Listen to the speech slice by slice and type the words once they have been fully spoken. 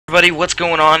Everybody, what's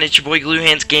going on? It's your boy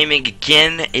Gluehands Gaming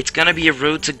again. It's gonna be a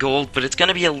road to gold, but it's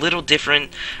gonna be a little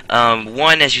different.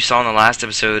 One, as you saw in the last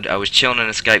episode, I was chilling in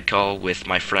a Skype call with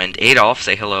my friend Adolf.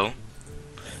 Say hello.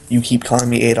 You keep calling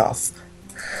me Adolf.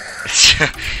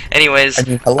 Anyways, I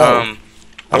mean, hello. I'm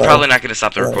Hello. probably not gonna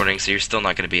stop the Hello. recording, so you're still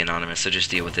not gonna be anonymous. So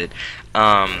just deal with it.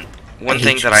 One hate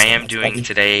thing you that I so am much, doing buddy.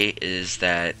 today is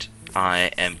that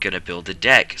I am gonna build a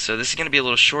deck. So this is gonna be a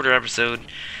little shorter episode.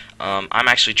 I'm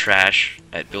actually trash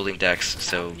at building decks,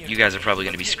 so you guys are probably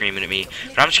going to be screaming at me.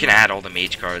 But I'm just going to add all the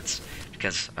mage cards,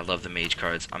 because I love the mage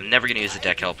cards. I'm never going to use the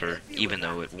deck helper, even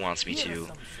though it wants me to.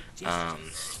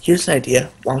 Here's an idea.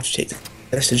 Why don't you take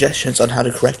their suggestions on how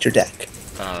to correct your deck?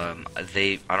 I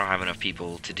don't have enough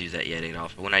people to do that yet,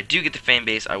 Adolf. But when I do get the fan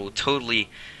base, I will totally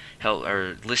help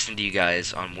or listen to you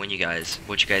guys on what you guys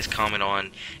comment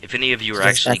on. If any of you are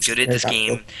actually good at this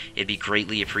game, it'd be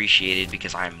greatly appreciated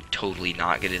because I'm totally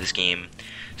not good at this game.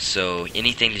 So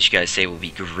anything that you guys say will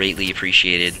be greatly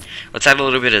appreciated. Let's add a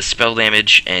little bit of spell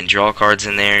damage and draw cards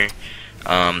in there.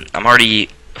 I'm already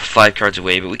 5 cards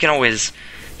away, but we can always,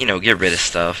 get rid of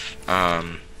stuff.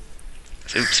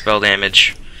 Oops, spell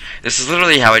damage. This is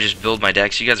literally how I just build my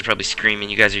decks. You guys are probably screaming.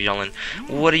 You guys are yelling,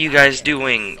 "What are you guys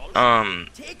doing?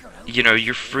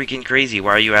 You're freaking crazy.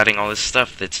 Why are you adding all this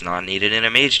stuff that's not needed in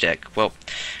a mage deck?" Well,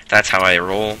 that's how I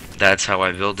roll. That's how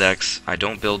I build decks. I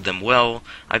don't build them well.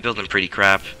 I build them pretty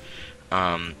crap.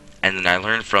 And then I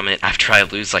learn from it after I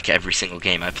lose like every single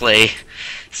game I play.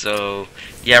 So,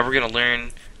 yeah, we're going to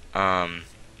learn.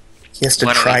 He has to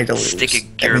Why don't try we to lose. stick a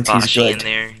That means he's Girabashi in good.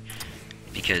 there?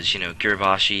 Because,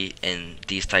 Girabashi and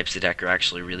these types of deck are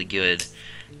actually really good.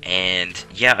 And,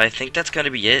 yeah, I think that's going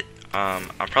to be it. I'm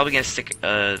probably going to stick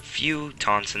a few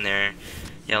taunts in there.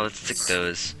 Yeah, let's stick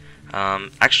those.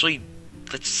 Actually,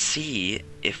 let's see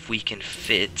if we can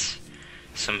fit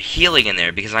some healing in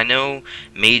there, because I know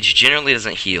mage generally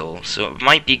doesn't heal, so it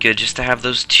might be good just to have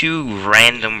those 2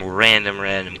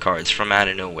 random cards from out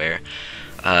of nowhere,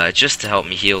 just to help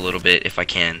me heal a little bit if I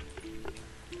can.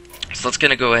 So let's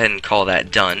gonna go ahead and call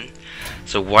that done.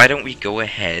 So why don't we go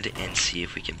ahead and see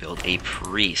if we can build a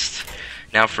priest.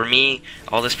 Now for me,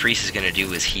 all this priest is gonna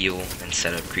do is heal and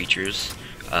set up creatures,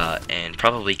 and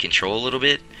probably control a little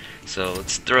bit. So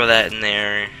let's throw that in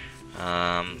there.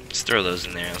 Let's throw those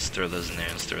in there. Let's throw those in there.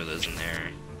 Let's throw those in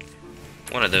there.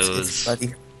 One of those.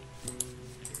 Buddy.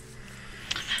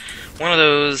 One of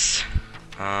those.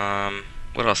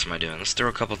 What else am I doing? Let's throw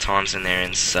a couple taunts in there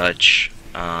and such.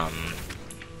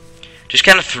 Just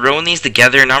kind of throwing these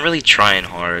together, not really trying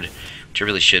hard, which I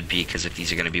really should be, because if these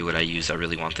are going to be what I use, I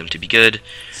really want them to be good.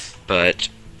 But,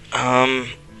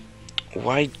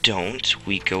 why don't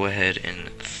we go ahead and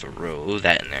throw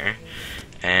that in there?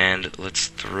 And let's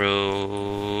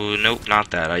throw... Nope, not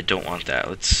that. I don't want that.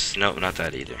 Nope, not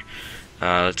that either.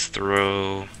 Let's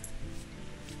throw...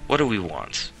 What do we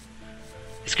want?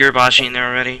 Is Girabashi in there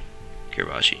already?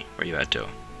 Girabashi, where you at, Doe?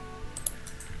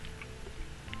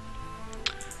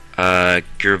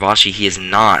 Girabashi, he is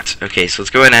not. Okay, so let's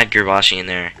go ahead and add Girabashi in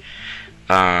there.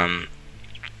 And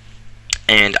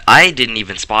I didn't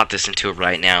even spot this until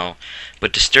right now,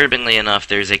 but disturbingly enough,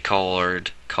 there's a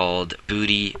card called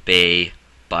Booty Bay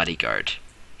Bodyguard.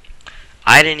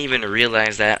 I didn't even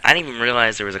realize that. I didn't even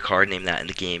realize there was a card named that in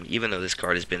the game, even though this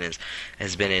card has been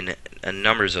in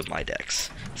numbers of my decks.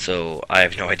 So I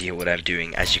have no idea what I'm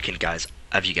doing, as you can guys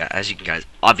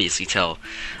obviously tell.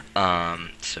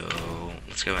 So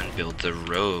let's go ahead and build the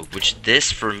rogue, which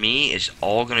this for me is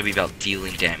all going to be about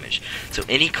dealing damage. So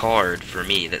any card for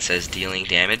me that says dealing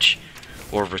damage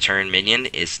or return minion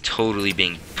is totally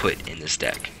being put in this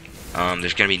deck.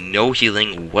 There's going to be no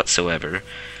healing whatsoever.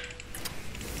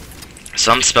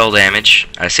 Some spell damage,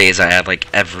 I say as I add like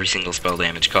every single spell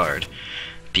damage card,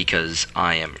 because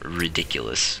I am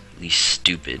ridiculously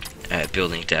stupid at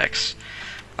building decks.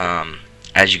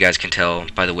 As you guys can tell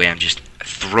by the way I'm just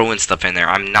throwing stuff in there,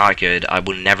 I'm not good. I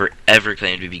will never ever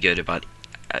claim to be good about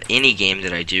any game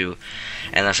that I do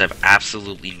unless I have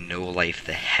absolutely no life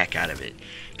the heck out of it,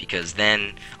 because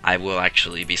then I will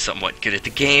actually be somewhat good at the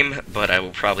game, but I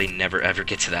will probably never ever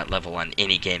get to that level on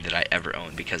any game that I ever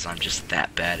own, because I'm just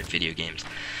that bad at video games.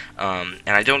 And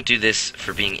I don't do this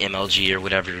for being MLG or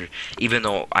whatever, even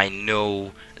though I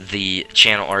know the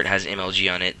channel art has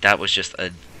MLG on it. That was just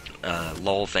a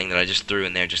lol thing that I just threw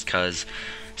in there just cuz.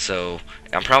 So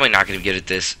I'm probably not going to be good at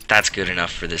this. That's good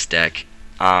enough for this deck.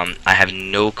 I have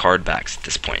no card backs at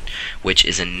this point, which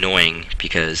is annoying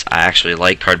because I actually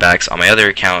like card backs. On my other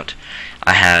account,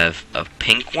 I have a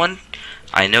pink one.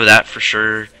 I know that for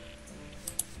sure.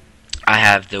 I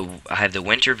have the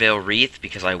Winter Veil Wreath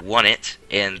because I won it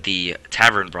in the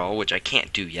Tavern Brawl, which I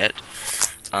can't do yet.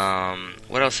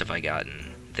 What else have I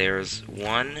gotten? There's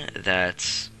one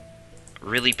that's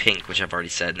really pink, which I've already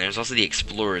said, and there's also the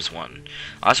Explorers one.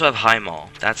 I also have High Mall.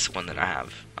 That's one that I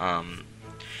have.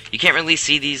 You can't really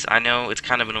see these. I know it's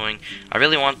kind of annoying. I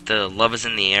really want the Love is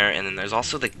in the Air, and then there's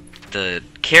also the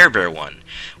Care Bear one,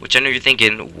 which I know you're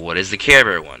thinking, what is the Care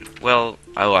Bear one? Well,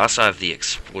 I also have the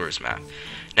Explorers map.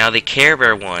 Now, the Care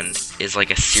Bear one is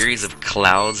like a series of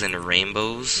clouds and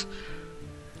rainbows.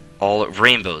 All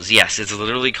rainbows. Yes, it's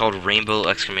literally called Rainbow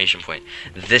exclamation point.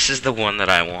 This is the one that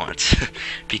I want.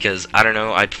 Because, I don't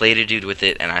know, I played a dude with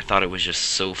it, and I thought it was just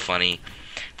so funny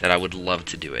that I would love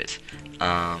to do it.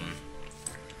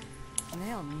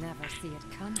 They'll never see it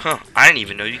coming. Huh, I didn't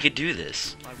even know you could do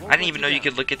this. I didn't even know you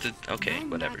could look at the... Okay,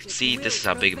 whatever. See, this is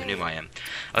how big of a noob I am.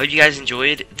 I hope you guys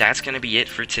enjoyed. That's going to be it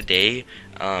for today.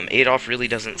 Adolf really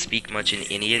doesn't speak much in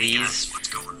any of these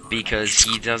because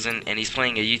he doesn't... And he's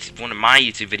playing a one of my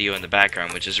YouTube video in the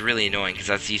background, which is really annoying because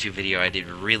that's the YouTube video I did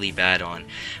really bad on.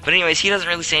 But anyways, he doesn't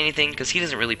really say anything because he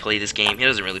doesn't really play this game. He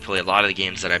doesn't really play a lot of the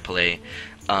games that I play.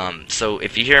 So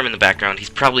if you hear him in the background, he's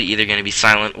probably either going to be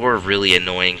silent or really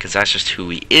annoying, because that's just who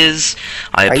he is.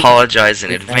 I apologize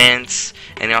in advance.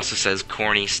 And he also says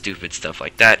corny, stupid stuff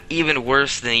like that. Even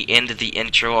worse than the end of the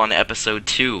intro on episode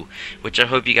 2, which I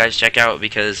hope you guys check out,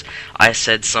 because I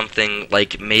said something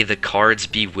like, may the cards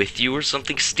be with you, or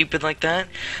something stupid like that.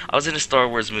 I was in a Star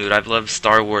Wars mood. I've loved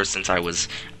Star Wars since I was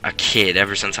a kid.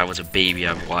 Ever since I was a baby,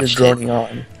 I've watched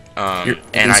it.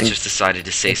 And I just decided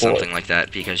to say something like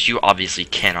that because you obviously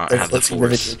cannot have the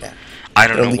Force. I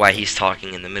don't know why he's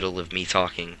talking in the middle of me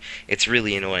talking. It's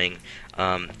really annoying.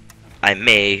 I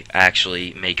may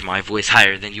actually make my voice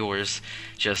higher than yours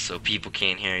just so people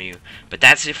can't hear you. But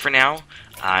that's it for now.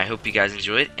 I hope you guys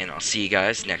enjoyed, and I'll see you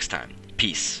guys next time.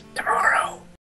 Peace. Tomorrow.